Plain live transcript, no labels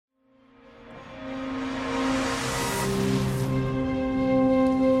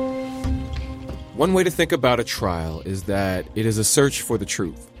One way to think about a trial is that it is a search for the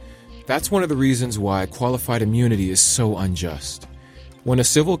truth. That's one of the reasons why qualified immunity is so unjust. When a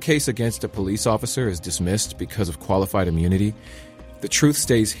civil case against a police officer is dismissed because of qualified immunity, the truth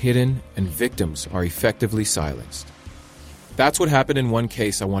stays hidden and victims are effectively silenced. That's what happened in one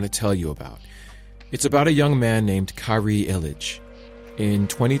case I want to tell you about. It's about a young man named Khari Illidge. In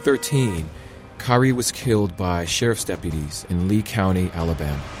 2013, Khari was killed by sheriff's deputies in Lee County,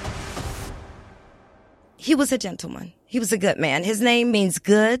 Alabama. He was a gentleman. He was a good man. His name means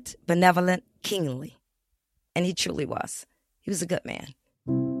good, benevolent, kingly. And he truly was. He was a good man.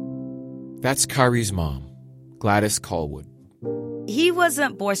 That's Khari's mom, Gladys Callwood. He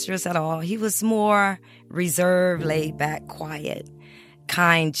wasn't boisterous at all. He was more reserved, laid back, quiet,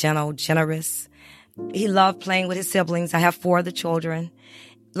 kind, gentle, generous. He loved playing with his siblings. I have 4 other children.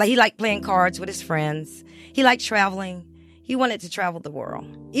 He liked playing cards with his friends. He liked traveling. He wanted to travel the world.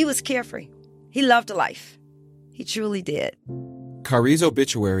 He was carefree. He loved life. He truly did. Khari's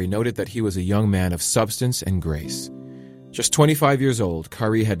obituary noted that he was a young man of substance and grace. Just 25 years old,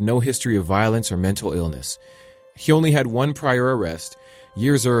 Khari had no history of violence or mental illness. He only had 1 prior arrest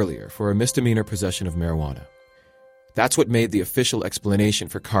years earlier for a misdemeanor possession of marijuana. That's what made the official explanation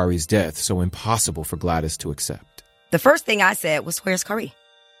for Khari's death so impossible for Gladys to accept. The first thing I said was, "Where's Khari?"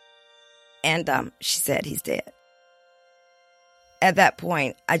 And she said, "He's dead." At that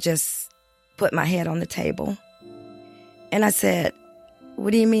point, I just put my head on the table. And I said, "What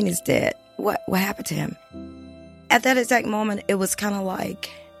do you mean he's dead? What happened to him?" At that exact moment, it was kind of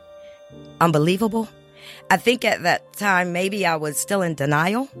like unbelievable. I think at that time, maybe I was still in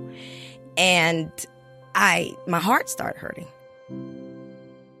denial. And my heart started hurting.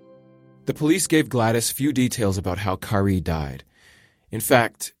 The police gave Gladys few details about how Khari died. In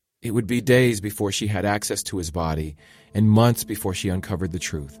fact, it would be days before she had access to his body and months before she uncovered the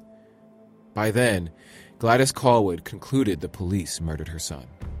truth. By then, Gladys Callwood concluded the police murdered her son.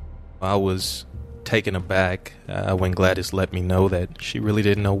 I was taken aback when Gladys let me know that she really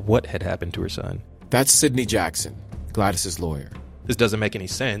didn't know what had happened to her son. That's Sidney Jackson, Gladys's lawyer. This doesn't make any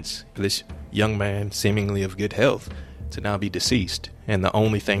sense for this young man, seemingly of good health, to now be deceased. And the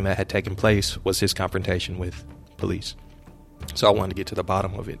only thing that had taken place was his confrontation with police. So I wanted to get to the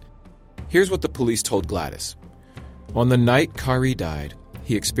bottom of it. Here's what the police told Gladys. On the night Khari died,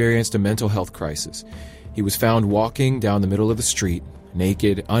 he experienced a mental health crisis. He was found walking down the middle of the street,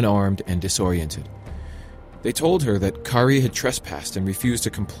 naked, unarmed, and disoriented. They told her that Khari had trespassed and refused to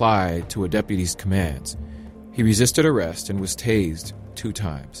comply to a deputy's commands. He resisted arrest and was tased 2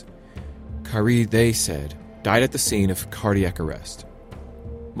 times. Khari, they said, died at the scene of cardiac arrest.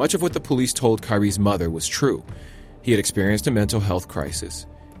 Much of what the police told Khari's mother was true. He had experienced a mental health crisis.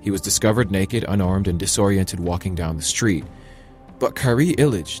 He was discovered naked, unarmed, and disoriented walking down the street. But Khari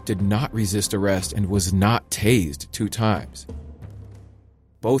Illidge did not resist arrest and was not tased 2 times.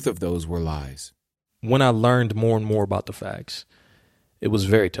 Both of those were lies. When I learned more and more about the facts, it was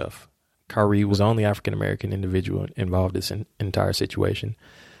very tough. Khari was the only African-American individual involved in this entire situation.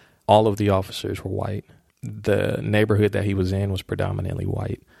 All of the officers were white. The neighborhood that he was in was predominantly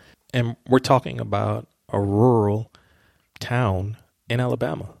white. And we're talking about a rural town in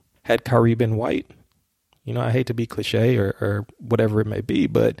Alabama. Had Khari been white, I hate to be cliche or whatever it may be,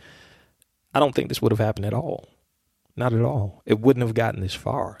 but I don't think this would have happened at all. Not at all. It wouldn't have gotten this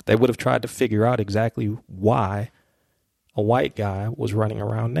far. They would have tried to figure out exactly why a white guy was running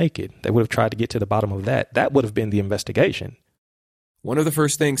around naked. They would have tried to get to the bottom of that. That would have been the investigation. One of the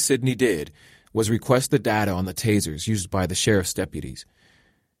first things Sidney did was request the data on the tasers used by the sheriff's deputies.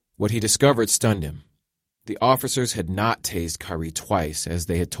 What he discovered stunned him. The officers had not tased Khari twice, as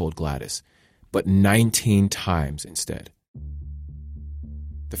they had told Gladys, but 19 times instead.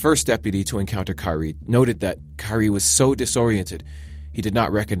 The first deputy to encounter Khari noted that Khari was so disoriented he did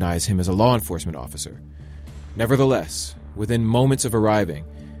not recognize him as a law enforcement officer. Nevertheless, within moments of arriving,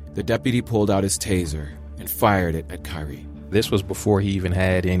 the deputy pulled out his taser and fired it at Khari. This was before he even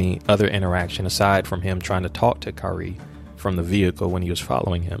had any other interaction aside from him trying to talk to Khari from the vehicle when he was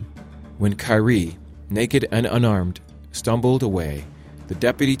following him. When Khari, naked and unarmed, stumbled away, the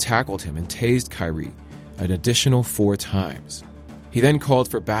deputy tackled him and tased Khari an additional 4 times. He then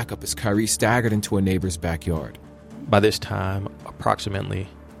called for backup as Khari staggered into a neighbor's backyard. By this time, approximately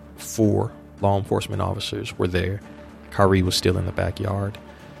 4 law enforcement officers were there. Khari was still in the backyard.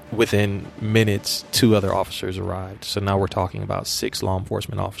 Within minutes, 2 other officers arrived. So now we're talking about 6 law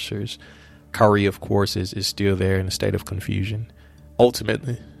enforcement officers. Khari, of course, is still there in a state of confusion.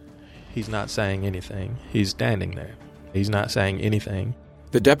 Ultimately, he's not saying anything. He's standing there. He's not saying anything.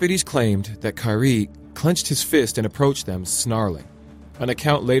 The deputies claimed that Khari clenched his fist and approached them, snarling. an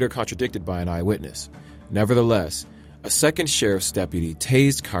account later contradicted by an eyewitness. Nevertheless, a second sheriff's deputy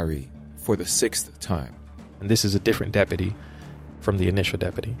tased Khari for the 6th time. And this is a different deputy from the initial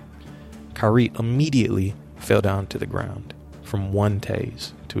deputy. Khari immediately fell down to the ground from one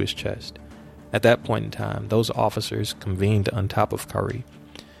tase to his chest. At that point in time, those officers convened on top of Khari,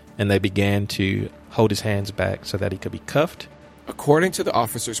 and they began to hold his hands back so that he could be cuffed. According to the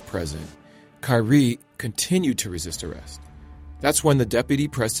officers present, Khari continued to resist arrest. That's when the deputy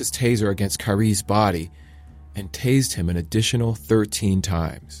pressed his taser against Khari's body and tased him an additional 13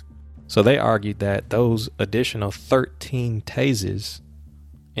 times. So they argued that those additional 13 tases,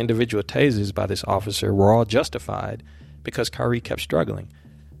 individual tases by this officer, were all justified because Khari kept struggling.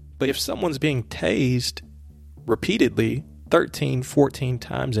 But if someone's being tased repeatedly 13, 14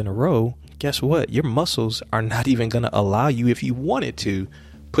 times in a row, guess what? Your muscles are not even going to allow you, if you wanted to,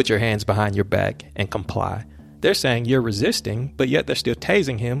 put your hands behind your back and comply. They're saying you're resisting, but yet they're still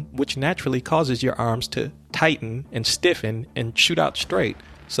tasing him, which naturally causes your arms to tighten and stiffen and shoot out straight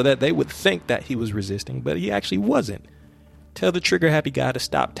so that they would think that he was resisting, but he actually wasn't. Tell the trigger-happy guy to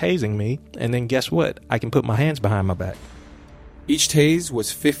stop tasing me, and then guess what? I can put my hands behind my back. Each tase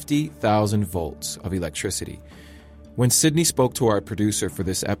was 50,000 volts of electricity. When Sydney spoke to our producer for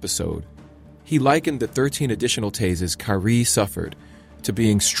this episode, he likened the 13 additional tases Khari suffered to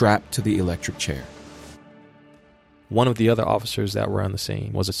being strapped to the electric chair. One of the other officers that were on the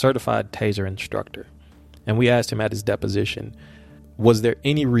scene was a certified taser instructor, and we asked him at his deposition, was there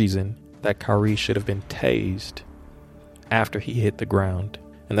any reason that Khari should have been tased after he hit the ground?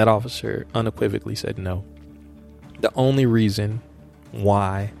 And that officer unequivocally said no. The only reason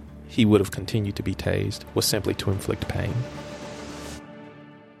why he would have continued to be tased was simply to inflict pain.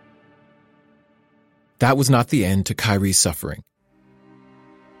 That was not the end to Khari's suffering.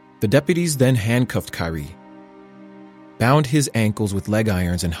 The deputies then handcuffed Khari, bound his ankles with leg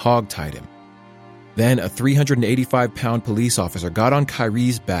irons and hogtied him. Then a 385-pound police officer got on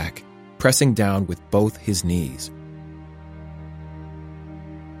Khari's back, pressing down with both his knees.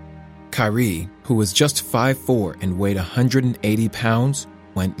 Khari, who was just 5'4" and weighed 180 pounds,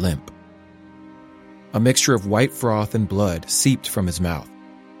 went limp. A mixture of white froth and blood seeped from his mouth.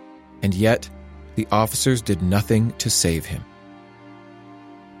 And yet, the officers did nothing to save him.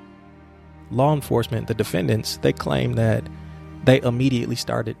 Law enforcement, the defendants, they claim that they immediately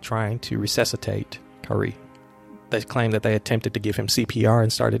started trying to resuscitate Khari. They claim that they attempted to give him CPR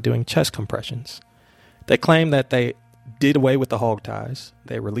and started doing chest compressions. They claim that they did away with the hog ties.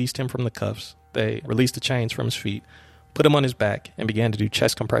 They released him from the cuffs. They released the chains from his feet, put him on his back, and began to do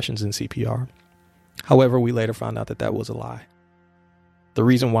chest compressions and CPR. However, we later found out that that was a lie. The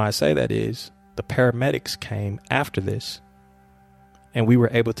reason why I say that is the paramedics came after this, and we were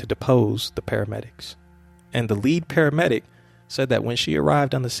able to depose the paramedics. And the lead paramedic said that when she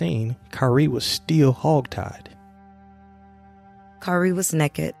arrived on the scene, Khari was still hogtied. Khari was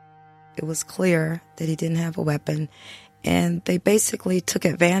naked. It was clear that he didn't have a weapon, and they basically took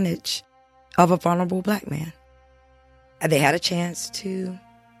advantage of a vulnerable black man. And they had a chance to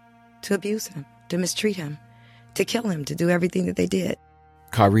abuse him, to mistreat him, to kill him, to do everything that they did.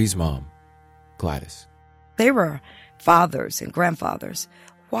 Khari's mom, Gladys. They were fathers and grandfathers.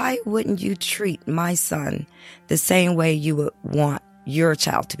 Why wouldn't you treat my son the same way you would want your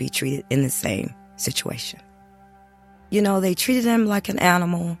child to be treated in the same situation? You know, they treated him like an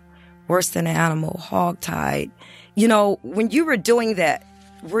animal, worse than an animal, hog-tied. You know, when you were doing that,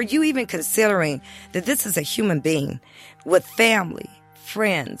 were you even considering that this is a human being with family,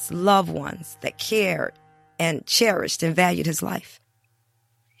 friends, loved ones that cared and cherished and valued his life?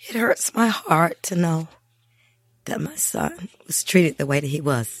 It hurts my heart to know that my son was treated the way that he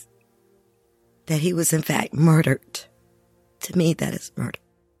was. That he was, in fact, murdered. To me, that is murder.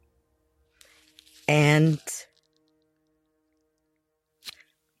 And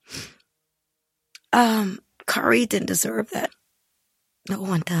Khari didn't deserve that. No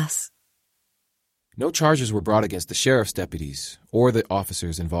one does. No charges were brought against the sheriff's deputies or the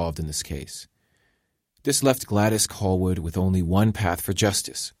officers involved in this case. This left Gladys Callwood with only one path for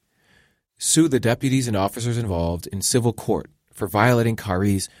justice: sue the deputies and officers involved in civil court for violating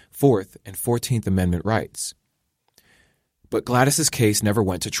Khari's 4th and 14th Amendment rights. But Gladys's case never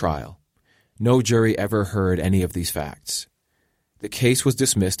went to trial. No jury ever heard any of these facts. The case was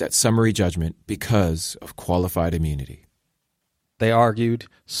dismissed at summary judgment because of qualified immunity. They argued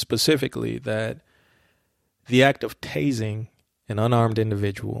specifically that the act of tasing an unarmed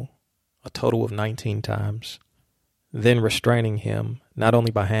individual a total of 19 times, then restraining him not only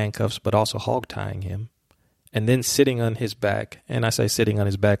by handcuffs but also hog-tying him, and then sitting on his back, and I say sitting on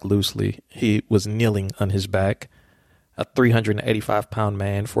his back loosely, he was kneeling on his back a 385-pound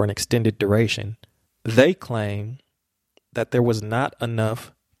man for an extended duration. They claim that there was not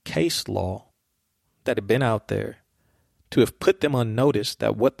enough case law that had been out there to have put them on notice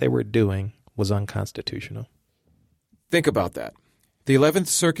that what they were doing was unconstitutional. Think about that. The 11th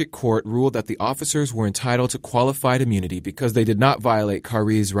Circuit Court ruled that the officers were entitled to qualified immunity because they did not violate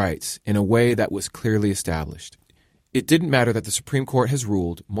Khari's rights in a way that was clearly established. It didn't matter that the Supreme Court has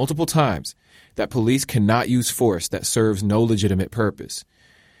ruled multiple times that police cannot use force that serves no legitimate purpose,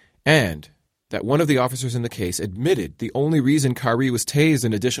 and that one of the officers in the case admitted the only reason Khari was tased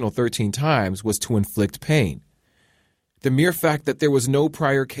an additional 13 times was to inflict pain. The mere fact that there was no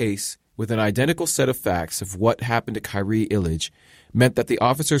prior case with an identical set of facts of what happened to Khari Illidge meant that the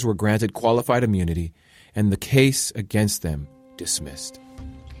officers were granted qualified immunity and the case against them dismissed.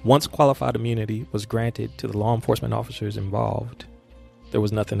 Once qualified immunity was granted to the law enforcement officers involved, there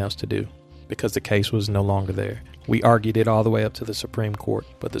was nothing else to do because the case was no longer there. We argued it all the way up to the Supreme Court,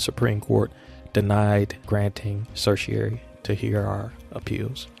 but the Supreme Court denied granting certiorari to hear our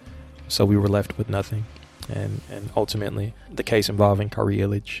appeals. So we were left with nothing. And ultimately, the case involving Khari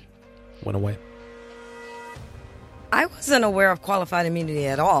Illidge went away. I wasn't aware of qualified immunity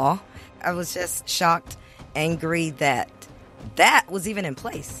at all. I was just shocked, angry that was even in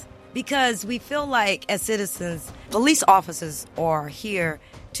place. Because we feel like, as citizens, police officers are here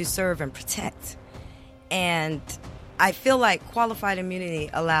to serve and protect. And I feel like qualified immunity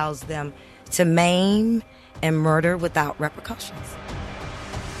allows them to maim and murder without repercussions.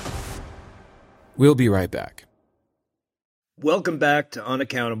 We'll be right back. Welcome back to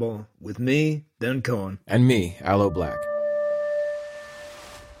Unaccountable with me, Ben Cohen. And me, Aloe Black.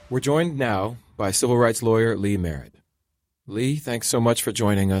 We're joined now by civil rights lawyer Lee Merritt. Lee, thanks so much for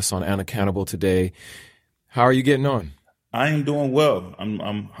joining us on Unaccountable today. How are you getting on? I am doing well.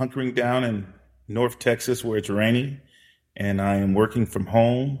 I'm hunkering down in North Texas where it's rainy, and I am working from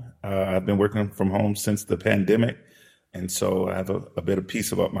home. I've been working from home since the pandemic, and so I have a bit of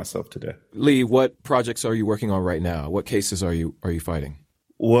peace about myself today. Lee, what projects are you working on right now? What cases are you fighting?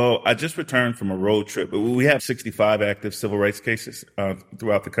 Well, I just returned from a road trip. We have 65 active civil rights cases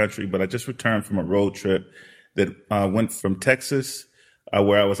throughout the country, but I just returned from a road trip that went from Texas,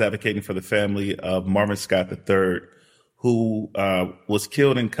 where I was advocating for the family of Marvin Scott III, who was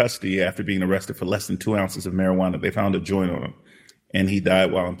killed in custody after being arrested for less than 2 ounces of marijuana. They found a joint on him, and he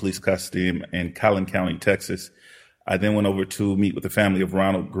died while in police custody in Collin County, Texas. I then went over to meet with the family of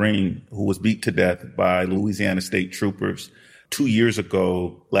Ronald Green, who was beat to death by Louisiana state troopers 2 years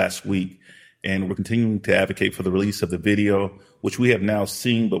ago last week. And we're continuing to advocate for the release of the video, which we have now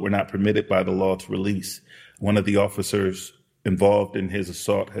seen, but we're not permitted by the law to release. One of the officers involved in his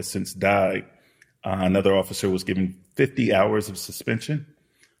assault has since died. Another officer was given 50 hours of suspension.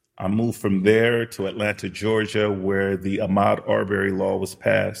 I moved from there to Atlanta, Georgia, where the Ahmaud Arbery law was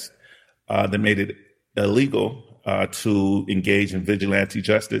passed that made it illegal to engage in vigilante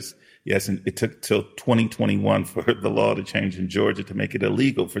justice. Yes, and it took till 2021 for the law to change in Georgia to make it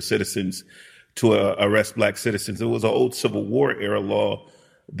illegal for citizens to arrest black citizens. It was an old Civil War era law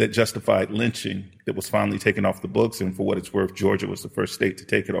that justified lynching that was finally taken off the books. And for what it's worth, Georgia was the first state to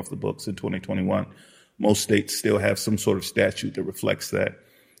take it off the books in 2021. Most states still have some sort of statute that reflects that.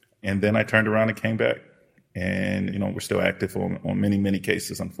 And then I turned around and came back. And, we're still active on many, many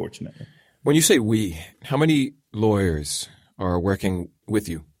cases, unfortunately. When you say we, how many lawyers are working with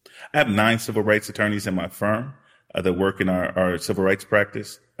you? I have 9 civil rights attorneys in my firm that work in our civil rights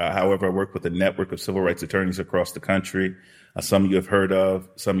practice. However, I work with a network of civil rights attorneys across the country. Some you have heard of,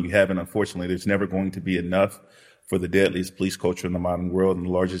 some you haven't. Unfortunately, there's never going to be enough for the deadliest police culture in the modern world and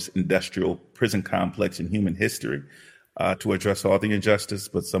the largest industrial prison complex in human history to address all the injustice.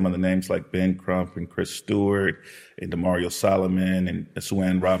 But some of the names like Ben Crump and Chris Stewart and Demario Solomon and Sue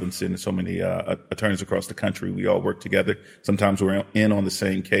Ann Robinson and so many attorneys across the country, we all work together. Sometimes we're in on the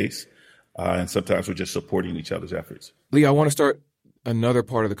same case, and sometimes we're just supporting each other's efforts. Lee, I want to start another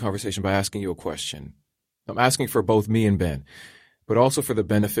part of the conversation by asking you a question. I'm asking for both me and Ben, but also for the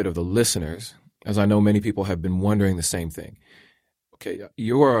benefit of the listeners, as I know many people have been wondering the same thing. Okay,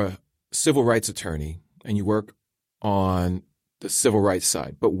 you're a civil rights attorney and you work on the civil rights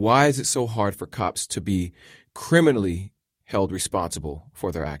side, but why is it so hard for cops to be criminally held responsible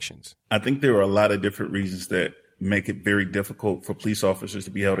for their actions? I think there are a lot of different reasons that make it very difficult for police officers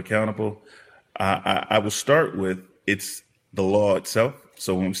to be held accountable. I will start with it's the law itself.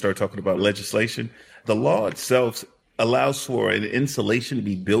 So when we start talking about legislation, the law itself allows for an insulation to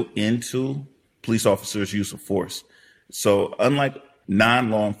be built into police officers' use of force. So unlike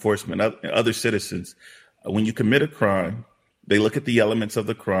non-law enforcement, other citizens, when you commit a crime, they look at the elements of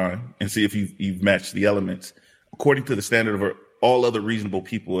the crime and see if you've matched the elements. according to the standard of all other reasonable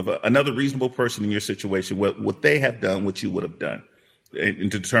people, if another reasonable person in your situation, what they have done, what you would have done,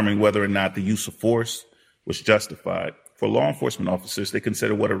 and to determine whether or not the use of force was justified. For law enforcement officers, they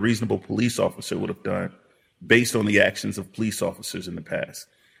consider what a reasonable police officer would have done based on the actions of police officers in the past.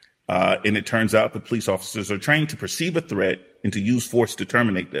 And it turns out the police officers are trained to perceive a threat and to use force to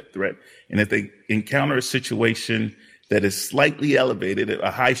terminate that threat. And if they encounter a situation that is slightly elevated,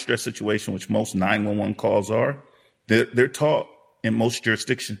 a high stress situation, which most 911 calls are, they're taught in most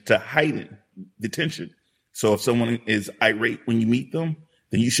jurisdictions to heighten the tension. So if someone is irate when you meet them,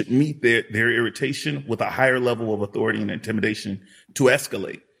 then you should meet their irritation with a higher level of authority and intimidation to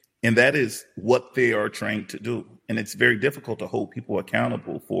escalate. And that is what they are trained to do. And it's very difficult to hold people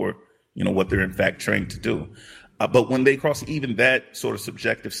accountable for, what they're in fact trained to do. But when they cross even that sort of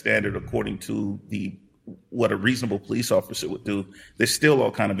subjective standard according to what a reasonable police officer would do, there's still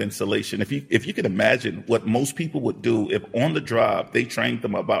all kind of insulation. If you can imagine what most people would do if on the job they trained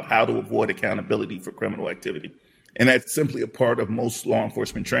them about how to avoid accountability for criminal activity. And that's simply a part of most law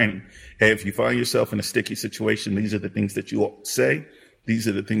enforcement training. Hey, if you find yourself in a sticky situation, these are the things that you all say, these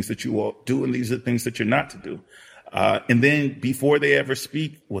are the things that you all do, and these are the things that you're not to do. And then before they ever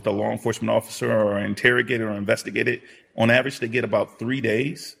speak with a law enforcement officer or interrogator or investigator, on average, they get about 3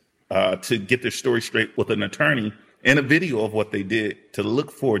 days to get their story straight with an attorney and a video of what they did to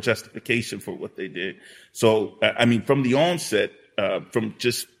look for justification for what they did. So, from the onset, from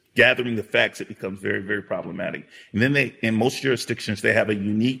just gathering the facts, it becomes very, very problematic. And then in most jurisdictions, they have a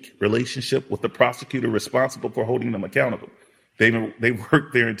unique relationship with the prosecutor responsible for holding them accountable. They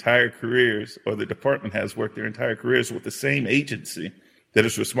work their entire careers, or the department has worked their entire careers with the same agency that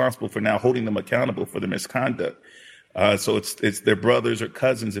is responsible for now holding them accountable for the misconduct. So it's their brothers or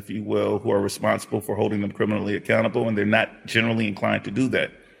cousins, if you will, who are responsible for holding them criminally accountable, and they're not generally inclined to do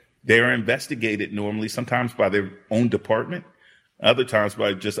that. They are investigated normally, sometimes by their own department, other times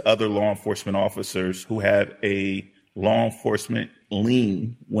by just other law enforcement officers who have a law enforcement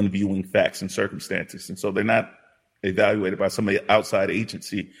lean when viewing facts and circumstances. And so they're not evaluated by somebody outside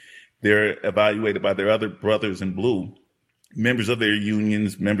agency. They're evaluated by their other brothers in blue, members of their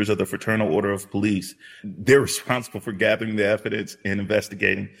unions, members of the Fraternal Order of Police. They're responsible for gathering the evidence and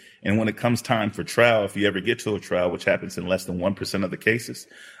investigating. And when it comes time for trial, if you ever get to a trial, which happens in less than 1% of the cases,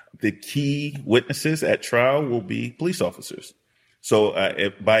 the key witnesses at trial will be police officers. So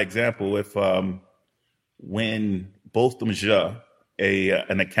by example, when Botham Ja,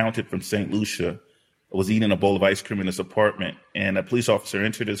 an accountant from St. Lucia, was eating a bowl of ice cream in his apartment, and a police officer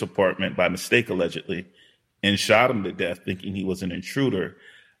entered his apartment by mistake, allegedly, and shot him to death, thinking he was an intruder,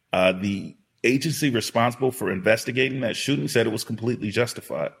 the agency responsible for investigating that shooting said it was completely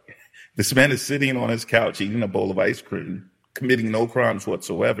justified. This man is sitting on his couch eating a bowl of ice cream, committing no crimes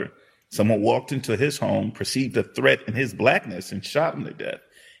whatsoever. Someone walked into his home, perceived a threat in his blackness, and shot him to death.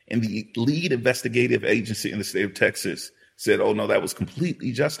 And the lead investigative agency in the state of Texas said, oh, no, that was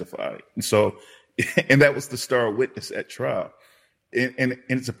completely justified. And that was the star witness at trial. And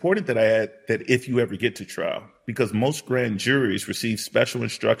it's important that I add that if you ever get to trial, because most grand juries receive special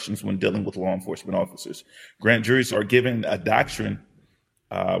instructions when dealing with law enforcement officers. Grand juries are given a doctrine.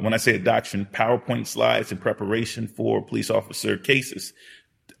 When I say a doctrine, PowerPoint slides in preparation for police officer cases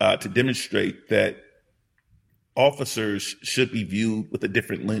to demonstrate that officers should be viewed with a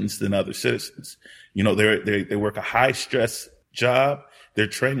different lens than other citizens. They work a high stress job. Their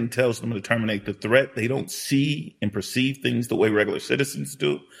training tells them to terminate the threat. They don't see and perceive things the way regular citizens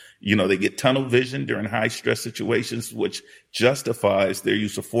do. They get tunnel vision during high stress situations, which justifies their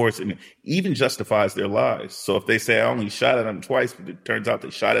use of force and even justifies their lies. So if they say, I only shot at him twice, but it turns out they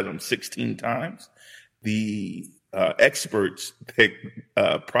shot at him 16 times, the experts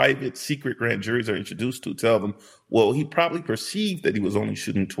that private secret grand juries are introduced to tell them, well, he probably perceived that he was only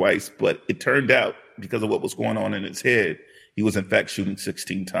shooting twice, but it turned out because of what was going on in his head, he was in fact shooting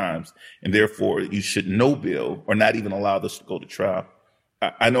 16 times. And therefore you should no bill or not even allow this to go to trial.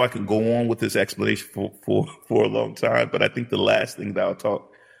 I know I can go on with this explanation for a long time, but I think the last thing that I'll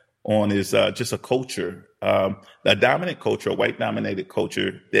talk on is just a culture, a dominant culture, a white dominated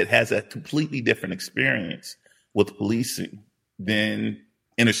culture that has a completely different experience with policing than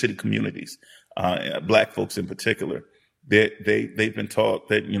inner city communities, Black folks in particular. They've been taught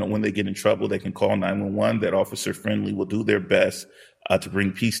that, when they get in trouble, they can call 911, that Officer Friendly will do their best to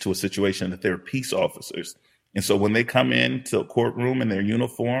bring peace to a situation, that they're peace officers. And so when they come into a courtroom in their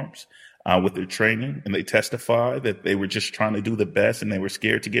uniforms with their training and they testify that they were just trying to do the best and they were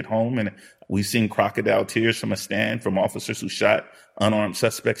scared to get home, and we've seen crocodile tears from a stand from officers who shot unarmed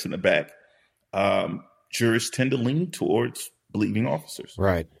suspects in the back, jurors tend to lean towards believing officers.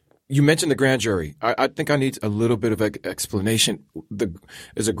 Right. You mentioned the grand jury. I think I need a little bit of explanation.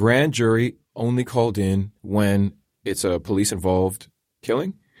 Is a grand jury only called in when it's a police-involved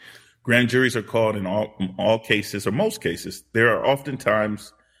killing? Grand juries are called in all cases, or most cases. There are often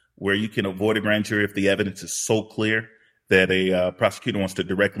times where you can avoid a grand jury if the evidence is so clear that a prosecutor wants to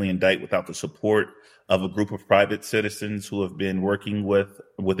directly indict without the support of a group of private citizens who have been working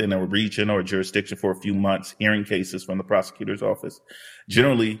within a region or a jurisdiction for a few months, hearing cases from the prosecutor's office,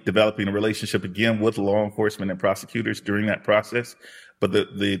 generally developing a relationship again with law enforcement and prosecutors during that process. But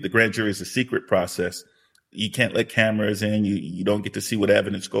the grand jury is a secret process. You can't let cameras in. You don't get to see what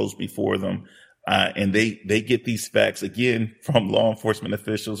evidence goes before them. And they get these facts again from law enforcement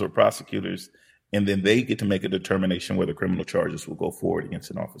officials or prosecutors, and then they get to make a determination whether criminal charges will go forward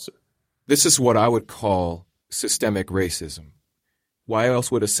against an officer. This is what I would call systemic racism. Why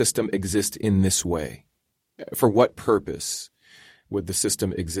else would a system exist in this way? For what purpose would the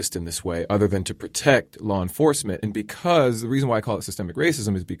system exist in this way other than to protect law enforcement? And because the reason why I call it systemic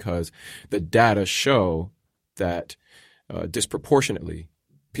racism is because the data show that disproportionately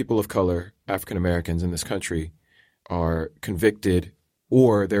people of color, African Americans in this country, are convicted,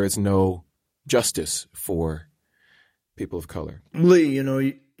 or there is no justice for people of color.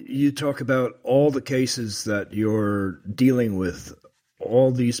 Lee, you talk about all the cases that you're dealing with,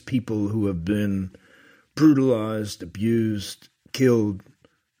 all these people who have been brutalized, abused, killed,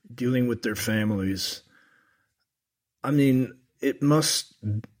 dealing with their families. I mean, it must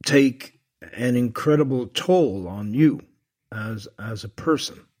take an incredible toll on you as a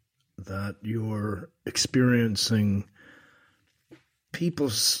person that you're experiencing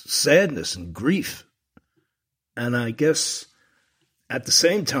people's sadness and grief. And I guess at the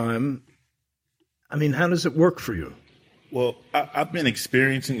same time, I mean, how does it work for you? Well, I've been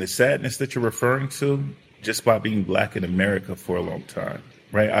experiencing the sadness that you're referring to just by being Black in America for a long time,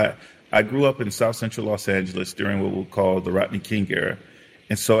 right? I grew up in South Central Los Angeles during what we'll call the Rodney King era.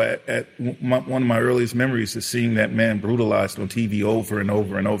 And so one of my earliest memories is seeing that man brutalized on TV over and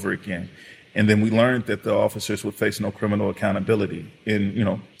over and over again. And then we learned that the officers would face no criminal accountability.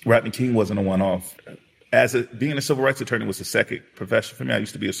 And, Rodney King wasn't a one-off. Being a civil rights attorney was a second profession for me. I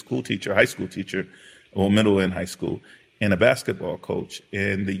used to be a school teacher, high school teacher, well, middle and high school, and a basketball coach.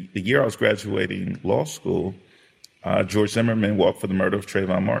 And the year I was graduating law school, George Zimmerman walked for the murder of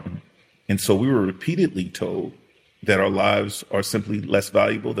Trayvon Martin. And so we were repeatedly told that our lives are simply less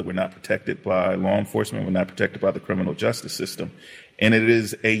valuable, that we're not protected by law enforcement, we're not protected by the criminal justice system. And it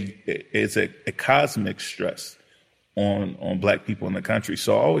is a cosmic stress on Black people in the country.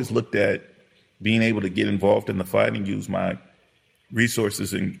 So I always looked at being able to get involved in the fight and use my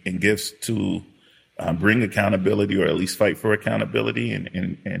resources and gifts to bring accountability, or at least fight for accountability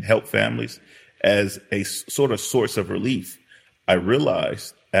and help families as a sort of source of relief. I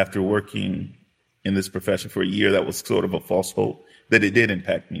realized after working in this profession for a year, that was sort of a false hope, that it did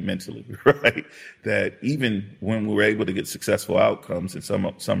impact me mentally, right? That even when we were able to get successful outcomes in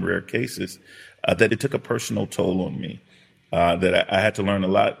some rare cases, that it took a personal toll on me, that I had to learn a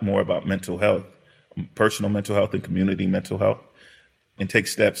lot more about mental health, personal mental health and community mental health, and take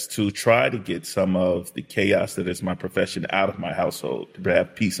steps to try to get some of the chaos that is my profession out of my household, to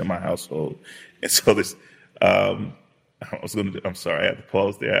have peace in my household. And so this, I'm sorry, I had to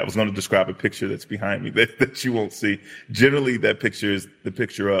pause there. I was going to describe a picture that's behind me that you won't see. Generally, that picture is the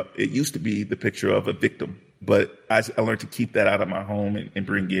picture of, it used to be the picture of a victim, but I learned to keep that out of my home and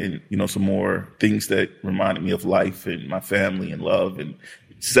bring in, some more things that reminded me of life and my family and love, and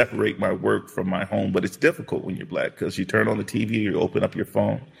separate my work from my home. But it's difficult when you're Black, because you turn on the TV, you open up your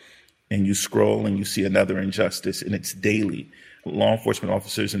phone, and you scroll and you see another injustice, and it's daily. Law enforcement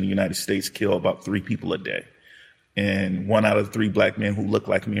officers in the United States kill about 3 people a day. And 1 out of 3 Black men who look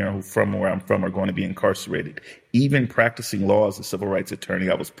like me or who from where I'm from are going to be incarcerated. Even practicing law as a civil rights attorney,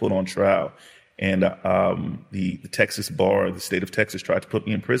 I was put on trial. And the Texas bar, the state of Texas, tried to put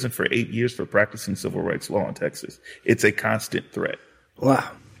me in prison for 8 years for practicing civil rights law in Texas. It's a constant threat.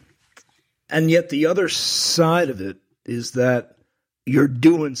 Wow. And yet the other side of it is that you're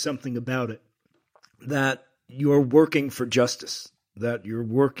doing something about it, that you're working for justice, that you're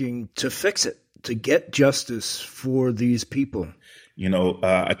working to fix it, to get justice for these people.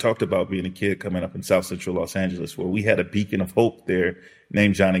 I talked about being a kid coming up in South Central Los Angeles, where we had a beacon of hope there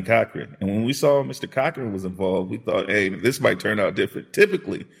named Johnny Cochran. And when we saw Mr. Cochran was involved, we thought, hey, this might turn out different.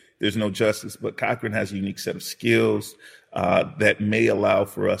 Typically, there's no justice, but Cochran has a unique set of skills that may allow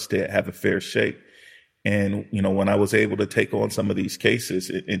for us to have a fair shake. And, when I was able to take on some of these cases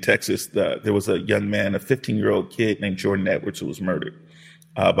in Texas, there was a young man, a 15-year-old kid named Jordan Edwards, who was murdered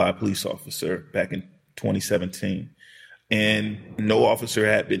by a police officer back in 2017. And no officer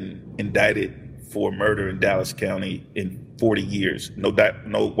had been indicted for murder in Dallas County in 40 years.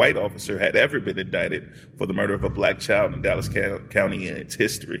 No white officer had ever been indicted for the murder of a black child in Dallas County in its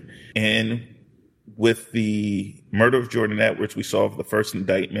history. And with the murder of Jordan Edwards, we saw the first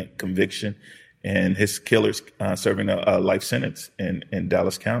indictment, conviction, and his killers serving a life sentence in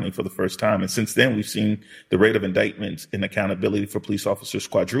Dallas County for the first time. And since then, we've seen the rate of indictments and accountability for police officers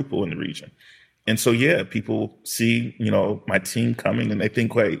quadruple in the region. And so, yeah, people see, my team coming and they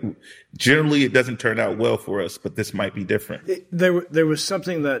think, generally it doesn't turn out well for us, but this might be different. There was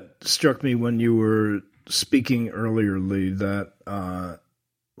something that struck me when you were speaking earlier, Lee, that,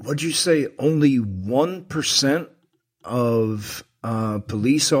 what'd you say, only 1% of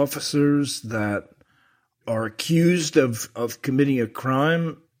police officers that are accused of committing a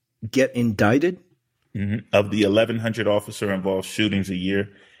crime get indicted? Mm-hmm. Of the 1,100 officer-involved shootings a year,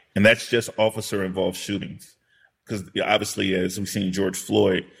 and that's just officer-involved shootings. Because obviously, as we've seen George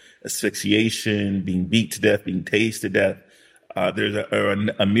Floyd, asphyxiation, being beat to death, being tased to death, there's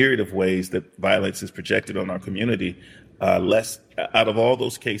a myriad of ways that violence is projected on our community. Less out of all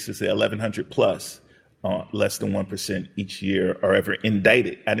those cases, the 1,100 plus, less than 1% each year are ever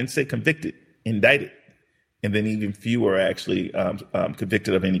indicted. I didn't say convicted, indicted. And then even fewer are actually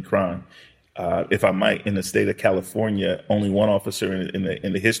convicted of any crime. If I might, in the state of California, only one officer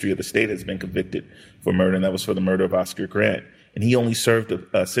in the history of the state has been convicted for murder, and that was for the murder of Oscar Grant. And he only served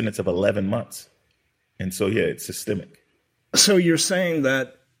a sentence of 11 months. And so, yeah, it's systemic. So you're saying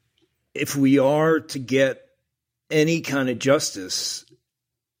that if we are to get any kind of justice,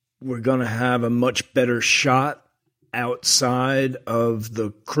 we're going to have a much better shot outside of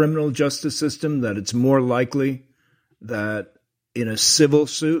the criminal justice system, that it's more likely that in a civil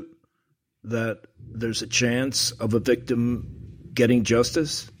suit that there's a chance of a victim getting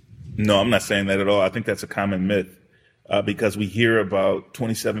justice? No, I'm not saying that at all. I think that's a common myth because we hear about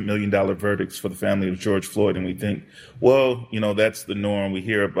 $27 million verdicts for the family of George Floyd, and we think, well, that's the norm. We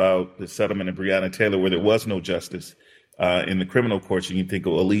hear about the settlement of Breonna Taylor where there was no justice in the criminal courts, and you think,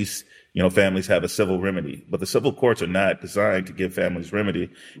 well, at least families have a civil remedy. But the civil courts are not designed to give families remedy.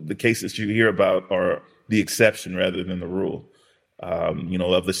 The cases you hear about are the exception rather than the rule.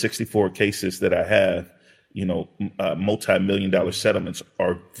 Of the 64 cases that I have, multi-million-dollar settlements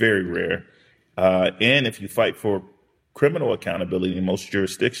are very rare. And if you fight for criminal accountability in most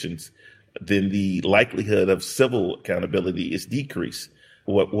jurisdictions, then the likelihood of civil accountability is decreased.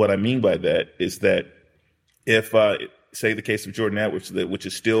 What I mean by that is that if, say, the case of Jordan Edwards, which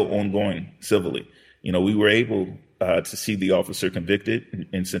is still ongoing civilly, we were able to see the officer convicted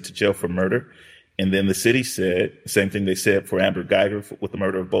and sent to jail for murder. And then the city said the same thing they said for Amber Geiger with the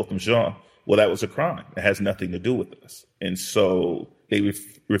murder of Botham Jean. Well, that was a crime. It has nothing to do with us. And so they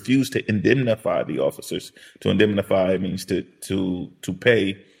refused to indemnify the officers. To indemnify means to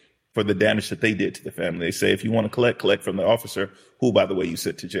pay for the damage that they did to the family. They say, if you want to collect from the officer, who, by the way, you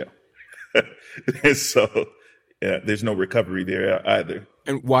sent to jail. And so there's no recovery there either.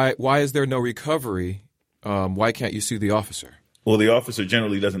 And why is there no recovery? Why can't you sue the officer? Well, the officer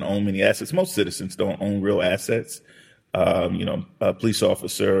generally doesn't own many assets. Most citizens don't own real assets. A police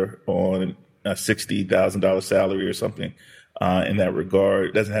officer on a $60,000 salary or something in that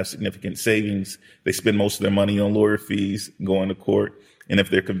regard doesn't have significant savings. They spend most of their money on lawyer fees, going to court. And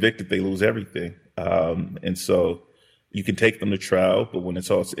if they're convicted, they lose everything. And so you can take them to trial, but when it's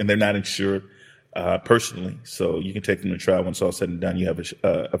all, and they're not insured personally. So you can take them to trial. When it's all said and done, you have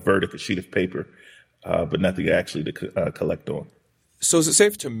a verdict, a sheet of paper, but nothing actually to collect on. So is it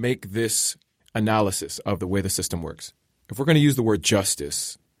safe to make this analysis of the way the system works? If we're going to use the word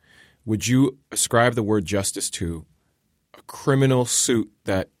justice, would you ascribe the word justice to a criminal suit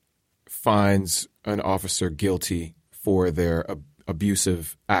that finds an officer guilty for their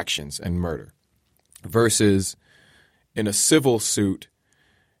abusive actions and murder versus in a civil suit,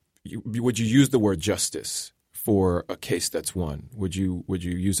 would you use the word justice for a case that's won? Would you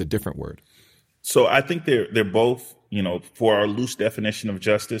use a different word? So I think they're both, for our loose definition of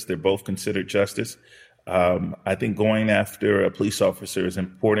justice, they're both considered justice. I think going after a police officer is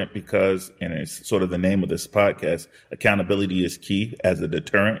important because, and it's sort of the name of this podcast, accountability is key as a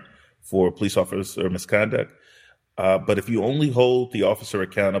deterrent for police officer misconduct. But if you only hold the officer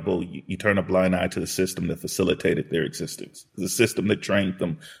accountable, you turn a blind eye to the system that facilitated their existence, the system that trained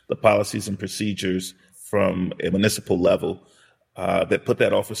them, the policies and procedures from a municipal level that put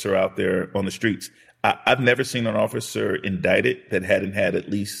that officer out there on the streets. I've never seen an officer indicted that hadn't had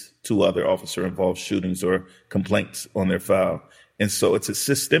at least 2 other officer-involved shootings or complaints on their file. And so it's a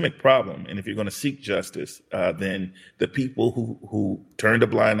systemic problem. And if you're going to seek justice, then the people who turned a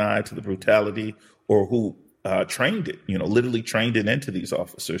blind eye to the brutality or who trained it, literally trained it into these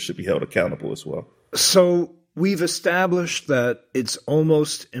officers should be held accountable as well. So we've established that it's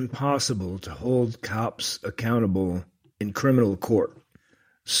almost impossible to hold cops accountable in criminal court.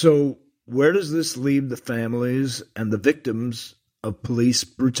 So where does this leave the families and the victims of police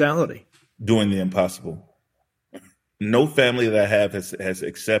brutality? Doing the impossible. No family that I have has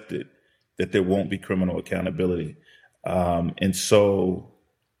accepted that there won't be criminal accountability. And so,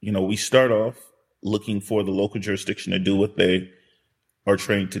 we start off looking for the local jurisdiction to do what they are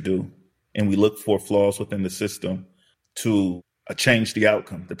trained to do. And we look for flaws within the system to change the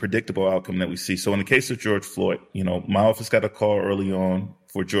outcome, the predictable outcome that we see. So in the case of George Floyd, my office got a call early on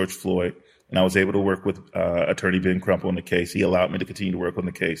for George Floyd, and I was able to work with Attorney Ben Crumple on the case. He allowed me to continue to work on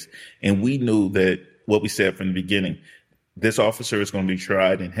the case. And we knew that what we said from the beginning, this officer is going to be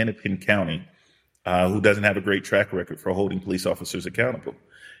tried in Hennepin County, who doesn't have a great track record for holding police officers accountable.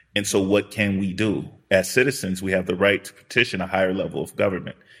 And so what can we do? As citizens, we have the right to petition a higher level of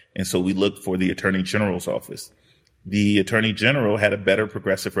government. And so we looked for the Attorney General's office. The Attorney General had a better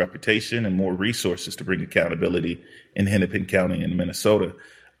progressive reputation and more resources to bring accountability in Hennepin County in Minnesota.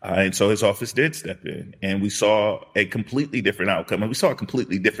 And so his office did step in, and we saw a completely different outcome. And we saw a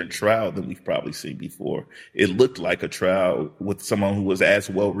completely different trial than we've probably seen before. It looked like a trial with someone who was as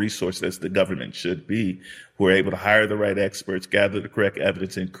well-resourced as the government should be, who were able to hire the right experts, gather the correct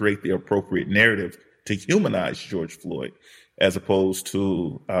evidence, and create the appropriate narrative to humanize George Floyd, as opposed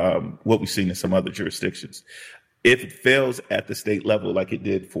to what we've seen in some other jurisdictions. If it fails at the state level, like it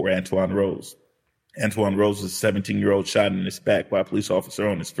did for Antoine Rose, Antoine Rose was a 17-year-old shot in his back by a police officer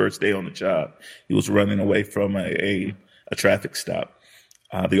on his first day on the job. He was running away from a traffic stop.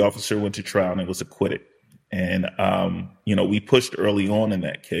 The officer went to trial and was acquitted. And, we pushed early on in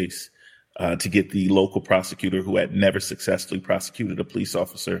that case to get the local prosecutor who had never successfully prosecuted a police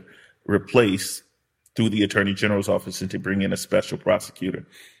officer replaced through the Attorney General's office and to bring in a special prosecutor.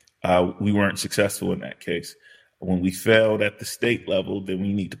 We weren't successful in that case. When we failed at the state level, then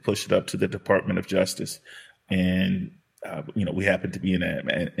we need to push it up to the Department of Justice. And, we happened to be in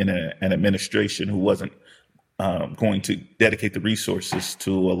an administration who wasn't going to dedicate the resources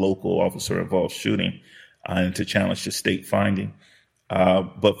to a local officer-involved shooting and to challenge the state finding.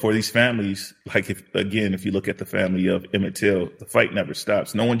 But for these families, if you look at the family of Emmett Till, the fight never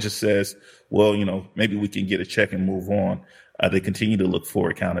stops. No one just says, well, maybe we can get a check and move on. They continue to look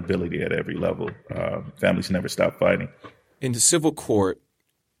for accountability at every level. Families never stop fighting. In the civil court,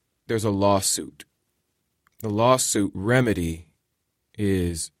 there's a lawsuit. The lawsuit remedy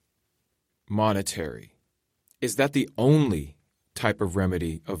is monetary. Is that the only type of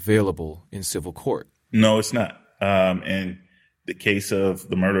remedy available in civil court? No, it's not. And the case of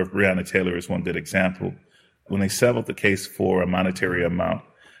the murder of Breonna Taylor is one good example. When they settled the case for a monetary amount,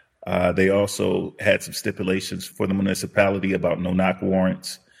 they also had some stipulations for the municipality about no-knock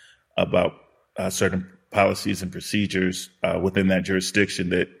warrants, about certain policies and procedures within that jurisdiction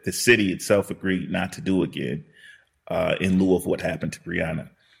that the city itself agreed not to do again in lieu of what happened to Breonna.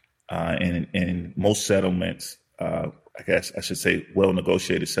 And most settlements, I guess I should say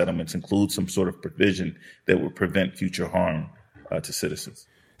well-negotiated settlements, include some sort of provision that would prevent future harm to citizens.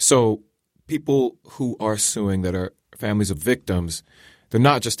 So people who are suing that are families of victims, they're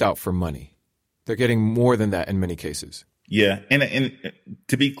not just out for money. They're getting more than that in many cases. Yeah. And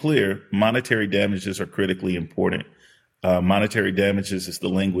to be clear, monetary damages are critically important. Monetary damages is the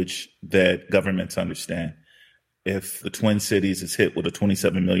language that governments understand. If the Twin Cities is hit with a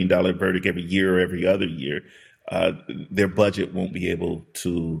 $27 million verdict every year or every other year, their budget won't be able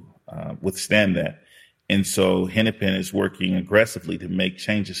to withstand that. And so Hennepin is working aggressively to make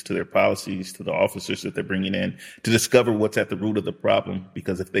changes to their policies, to the officers that they're bringing in, to discover what's at the root of the problem,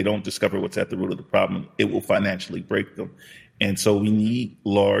 because if they don't discover what's at the root of the problem, it will financially break them. And so we need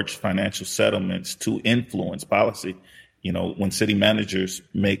large financial settlements to influence policy. When city managers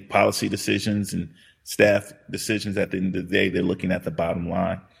make policy decisions and staff decisions, at the end of the day, they're looking at the bottom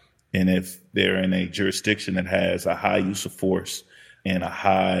line. And if they're in a jurisdiction that has a high use of force and a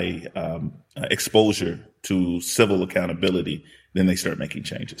high exposure to civil accountability, then they start making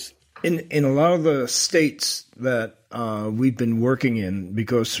changes. In a lot of the states that we've been working in,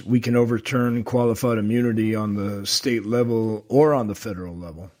 because we can overturn qualified immunity on the state level or on the federal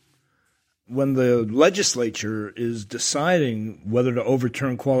level, when the legislature is deciding whether to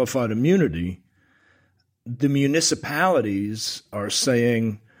overturn qualified immunity, the municipalities are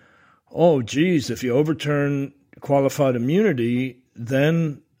saying, oh, geez, if you overturn qualified immunity,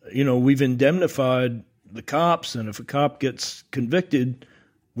 then, we've indemnified the cops, and if a cop gets convicted,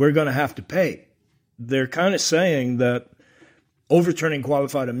 we're going to have to pay. They're kind of saying that overturning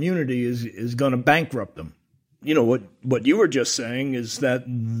qualified immunity is going to bankrupt them. what you were just saying is that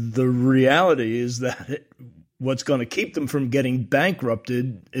the reality is that what's going to keep them from getting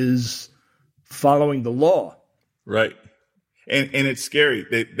bankrupted is following the law. Right. And it's scary.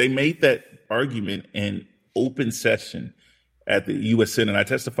 They made that argument in open session at the U.S. Senate. I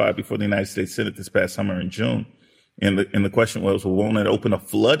testified before the United States Senate this past summer in June. And the question was, well, won't it open a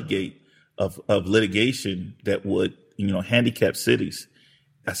floodgate of litigation that would, handicap cities?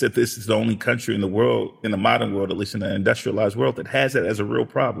 I said, this is the only country in the world, in the modern world, at least in the industrialized world, that has that as a real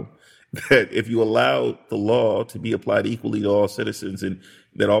problem. That if you allow the law to be applied equally to all citizens and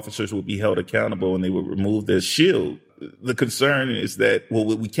that officers will be held accountable and they will remove their shield, the concern is that, well,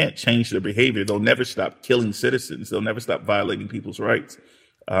 we can't change their behavior. They'll never stop killing citizens. They'll never stop violating people's rights.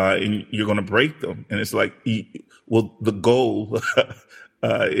 And you're going to break them. And it's like, well, the goal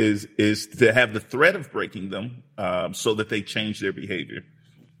is to have the threat of breaking them so that they change their behavior.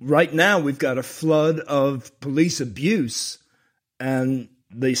 Right now, we've got a flood of police abuse, and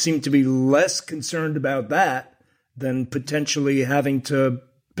they seem to be less concerned about that than potentially having to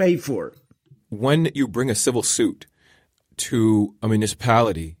pay for it. When you bring a civil suit to a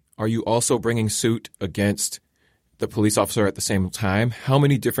municipality, are you also bringing suit against the police officer at the same time? How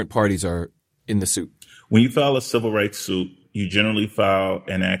many different parties are in the suit? When you file a civil rights suit, you generally file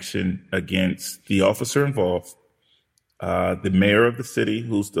an action against the officer involved, the mayor of the city,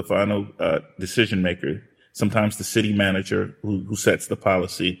 who's the final decision maker, sometimes the city manager who sets the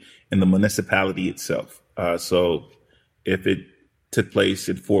policy, and the municipality itself. So if it took place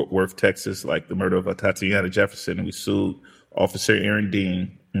in Fort Worth, Texas, like the murder of Tatiana Jefferson, and we sued Officer Aaron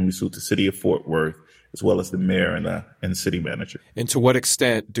Dean, and we sued the city of Fort Worth, as well as the mayor and the city manager. And to what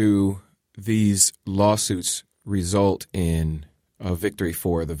extent do these lawsuits result in a victory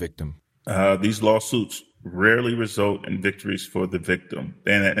for the victim? These lawsuits rarely result in victories for the victim.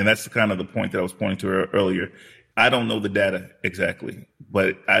 And that's kind of the point that I was pointing to earlier. I don't know the data exactly,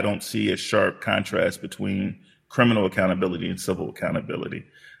 but I don't see a sharp contrast between criminal accountability and civil accountability.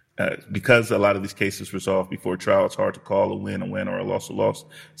 Because a lot of these cases resolve before trial, it's hard to call a win or a loss a loss.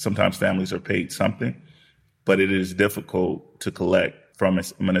 Sometimes families are paid something, but it is difficult to collect from a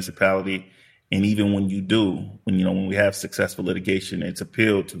municipality. And even when you do, when we have successful litigation, it's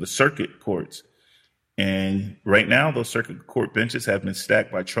appealed to the circuit courts. And right now, those circuit court benches have been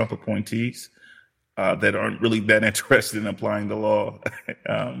stacked by Trump appointees that aren't really that interested in applying the law,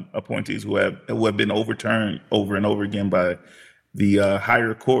 appointees who have been overturned over and over again by the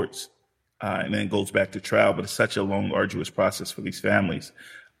higher courts, and then it goes back to trial. But it's such a long, arduous process for these families.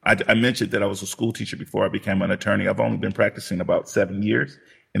 I mentioned that I was a school teacher before I became an attorney. I've only been practicing about 7 years,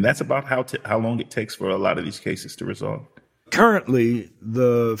 and that's about how long it takes for a lot of these cases to resolve. Currently,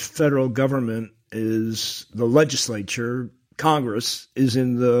 the federal government the legislature, Congress, is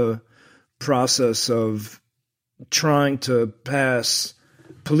in the process of trying to pass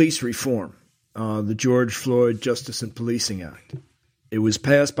police reform, the George Floyd Justice and Policing Act. It was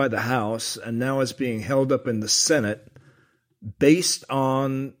passed by the House, and now it's being held up in the Senate based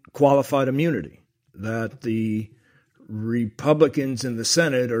on qualified immunity, that the Republicans in the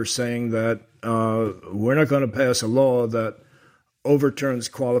Senate are saying that we're not going to pass a law that overturns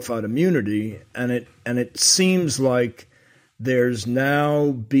qualified immunity, and it seems like there's now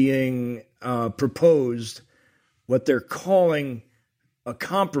being proposed what they're calling a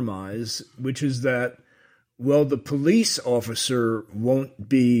compromise, which is that, well, the police officer won't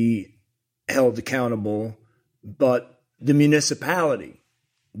be held accountable, but the municipality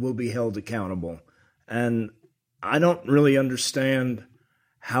will be held accountable. And I don't really understand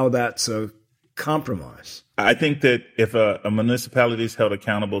how that's a compromise. I think that if a municipality is held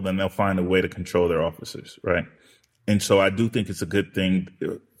accountable, then they'll find a way to control their officers, right? And so I do think it's a good thing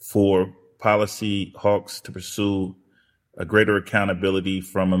for policy hawks to pursue a greater accountability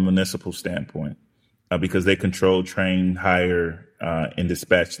from a municipal standpoint, because they control, train, hire, and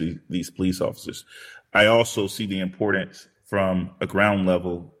dispatch these police officers. I also see the importance from a ground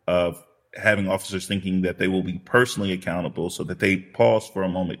level of having officers thinking that they will be personally accountable so that they pause for a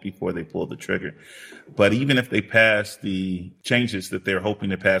moment before they pull the trigger. But even if they pass the changes that they're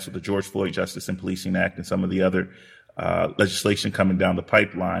hoping to pass with the George Floyd Justice and Policing Act and some of the other legislation coming down the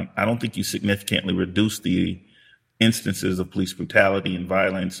pipeline, I don't think you significantly reduce the instances of police brutality and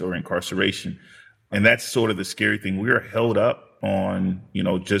violence or incarceration. And that's sort of the scary thing. We are held up on,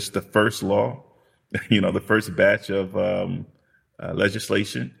 just the first law, the first batch of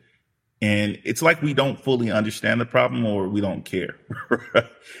legislation. And it's like we don't fully understand the problem or we don't care.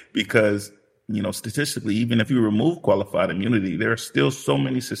 Because, statistically, even if you remove qualified immunity, there are still so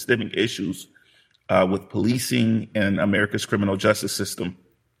many systemic issues with policing and America's criminal justice system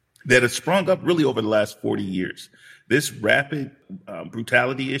that has sprung up really over the last 40 years. This rapid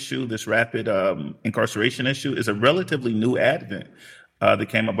brutality issue, this rapid incarceration issue is a relatively new advent that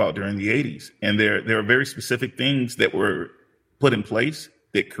came about during the 80s. And there are very specific things that were put in place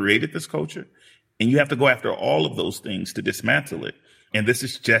that created this culture. And you have to go after all of those things to dismantle it. And this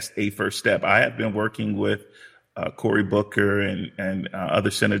is just a first step. I have been working with Cory Booker and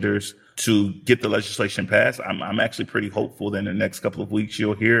other senators to get the legislation passed. I'm actually pretty hopeful that in the next couple of weeks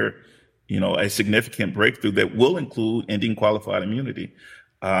you'll hear, a significant breakthrough that will include ending qualified immunity.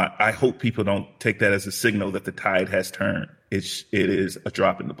 I hope people don't take that as a signal that the tide has turned. It is a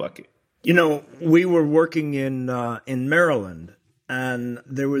drop in the bucket. We were working in Maryland, and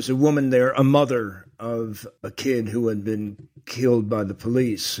there was a woman there, a mother of a kid who had been killed by the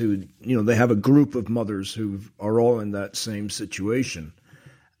police. Who, they have a group of mothers who are all in that same situation.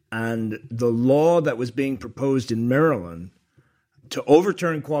 And the law that was being proposed in Maryland to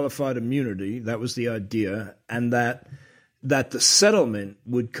overturn qualified immunity, that was the idea, and that the settlement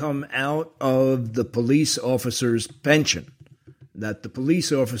would come out of the police officer's pension, that the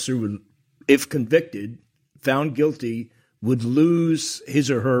police officer would, if convicted, found guilty, would lose his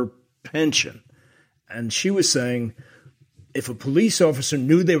or her pension. And she was saying if a police officer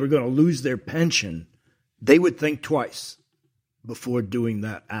knew they were going to lose their pension, they would think twice before doing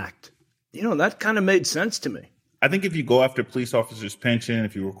that act. That kind of made sense to me. I think if you go after police officers' pension,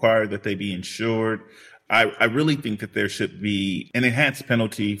 if you require that they be insured, I really think that there should be an enhanced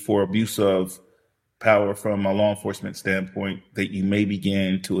penalty for abuse of power from a law enforcement standpoint that you may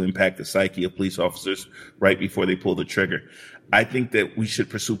begin to impact the psyche of police officers right before they pull the trigger. I think that we should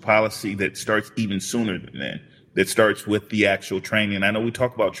pursue policy that starts even sooner than then, that starts with the actual training. I know we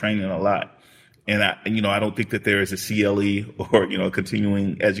talk about training a lot. And I don't think that there is a CLE or,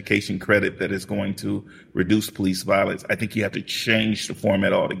 continuing education credit that is going to reduce police violence. I think you have to change the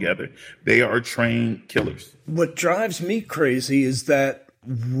format altogether. They are trained killers. What drives me crazy is that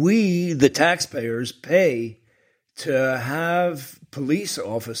we, the taxpayers, pay to have police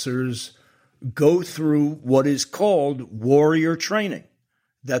officers go through what is called warrior training,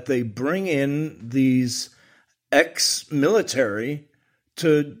 that they bring in these ex-military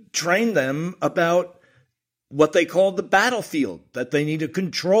to train them about what they call the battlefield, that they need to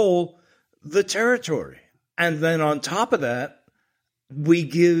control the territory. And then on top of that, we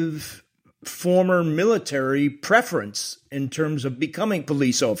give former military preference in terms of becoming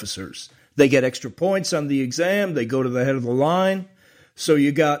police officers. They get extra points on the exam. They go to the head of the line. So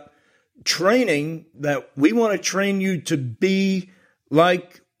you got training that we want to train you to be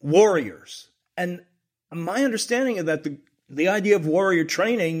like warriors. And my understanding of that, the idea of warrior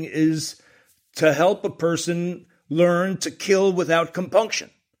training is to help a person learn to kill without compunction.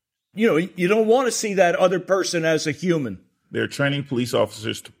 You don't want to see that other person as a human. They're training police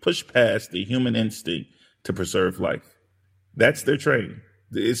officers to push past the human instinct to preserve life. That's their training.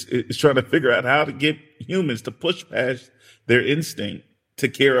 It's trying to figure out how to get humans to push past their instinct to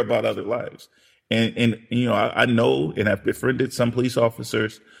care about other lives. And I know and have befriended some police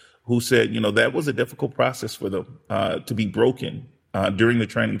officers who said, that was a difficult process for them to be broken during the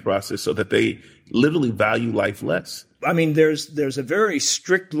training process so that they literally value life less. I mean, there's a very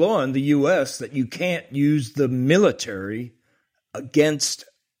strict law in the U.S. that you can't use the military against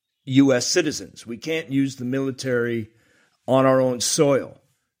U.S. citizens. We can't use the military on our own soil.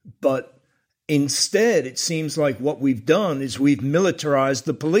 But instead, it seems like what we've done is we've militarized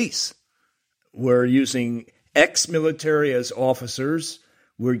the police. We're using ex-military as officers.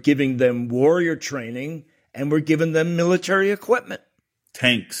 We're giving them warrior training, and we're giving them military equipment.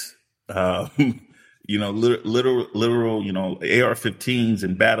 Tanks, literal, AR-15s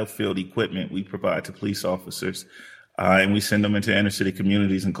and battlefield equipment we provide to police officers. And we send them into inner city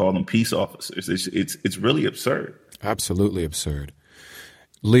communities and call them peace officers. It's really absurd. Absolutely absurd.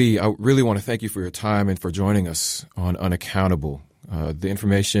 Lee, I really want to thank you for your time and for joining us on Unaccountable. The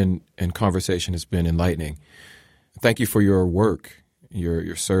information and conversation has been enlightening. Thank you for your work,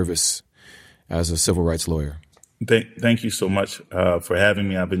 your service as a civil rights lawyer. Thank you so much for having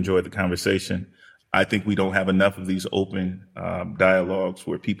me. I've enjoyed the conversation. I think we don't have enough of these open dialogues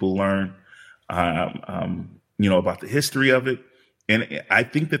where people learn, about the history of it. And I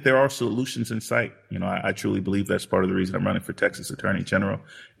think that there are solutions in sight. I truly believe that's part of the reason I'm running for Texas Attorney General,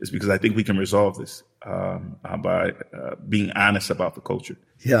 is because I think we can resolve this by being honest about the culture.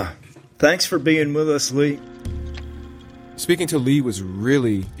 Yeah. Thanks for being with us, Lee. Speaking to Lee was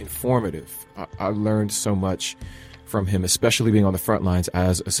really informative. I learned so much from him, especially being on the front lines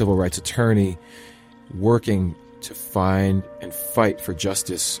as a civil rights attorney, working to find and fight for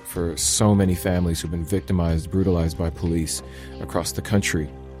justice for so many families who've been victimized, brutalized by police across the country.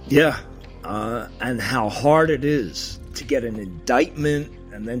 Yeah, and how hard it is to get an indictment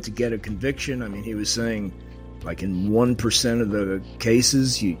and then to get a conviction. I mean, he was saying, like, in 1% of the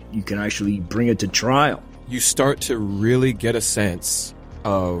cases, you can actually bring it to trial. You start to really get a sense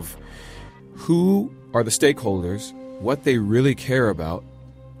of who are the stakeholders, what they really care about,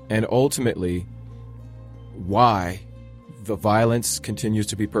 and ultimately why the violence continues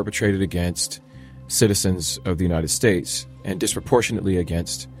to be perpetrated against citizens of the United States and disproportionately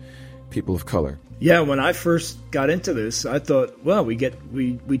against people of color. Yeah, when I first got into this, I thought, well, we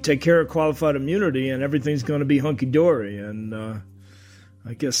take care of qualified immunity and everything's going to be hunky-dory, and I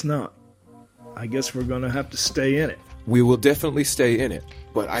guess not. I guess we're going to have to stay in it. We will definitely stay in it,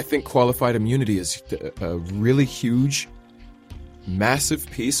 but I think qualified immunity is a really huge, massive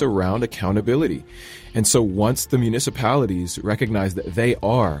piece around accountability. And so once the municipalities recognize that they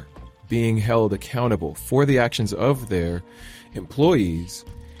are being held accountable for the actions of their employees,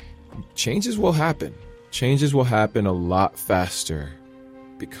 changes will happen. Changes will happen a lot faster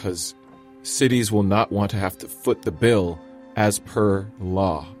because cities will not want to have to foot the bill as per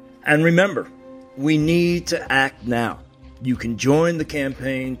law. And remember, we need to act now. You can join the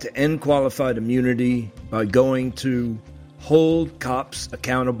campaign to end qualified immunity by going to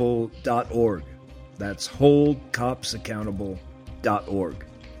holdcopsaccountable.org. That's holdcopsaccountable.org.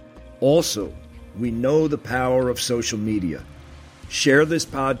 Also, we know the power of social media. Share this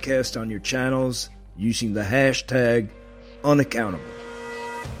podcast on your channels using the hashtag unaccountable.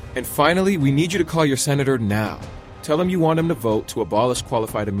 And finally, we need you to call your senator now. Tell him you want him to vote to abolish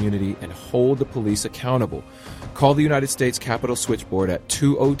qualified immunity and hold the police accountable. Call the United States Capitol switchboard at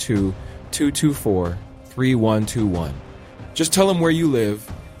 202-224-3121. Just tell them where you live,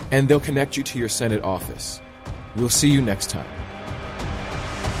 and they'll connect you to your Senate office. We'll see you next time.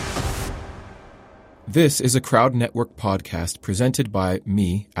 This is a Crowd Network podcast presented by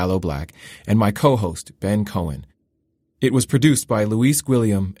me, Aloe Black, and my co-host, Ben Cohen. It was produced by Luis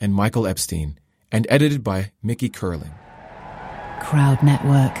Gwilliam and Michael Epstein, and edited by Mickey Curling. Crowd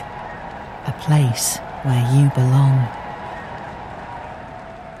Network, a place where you belong.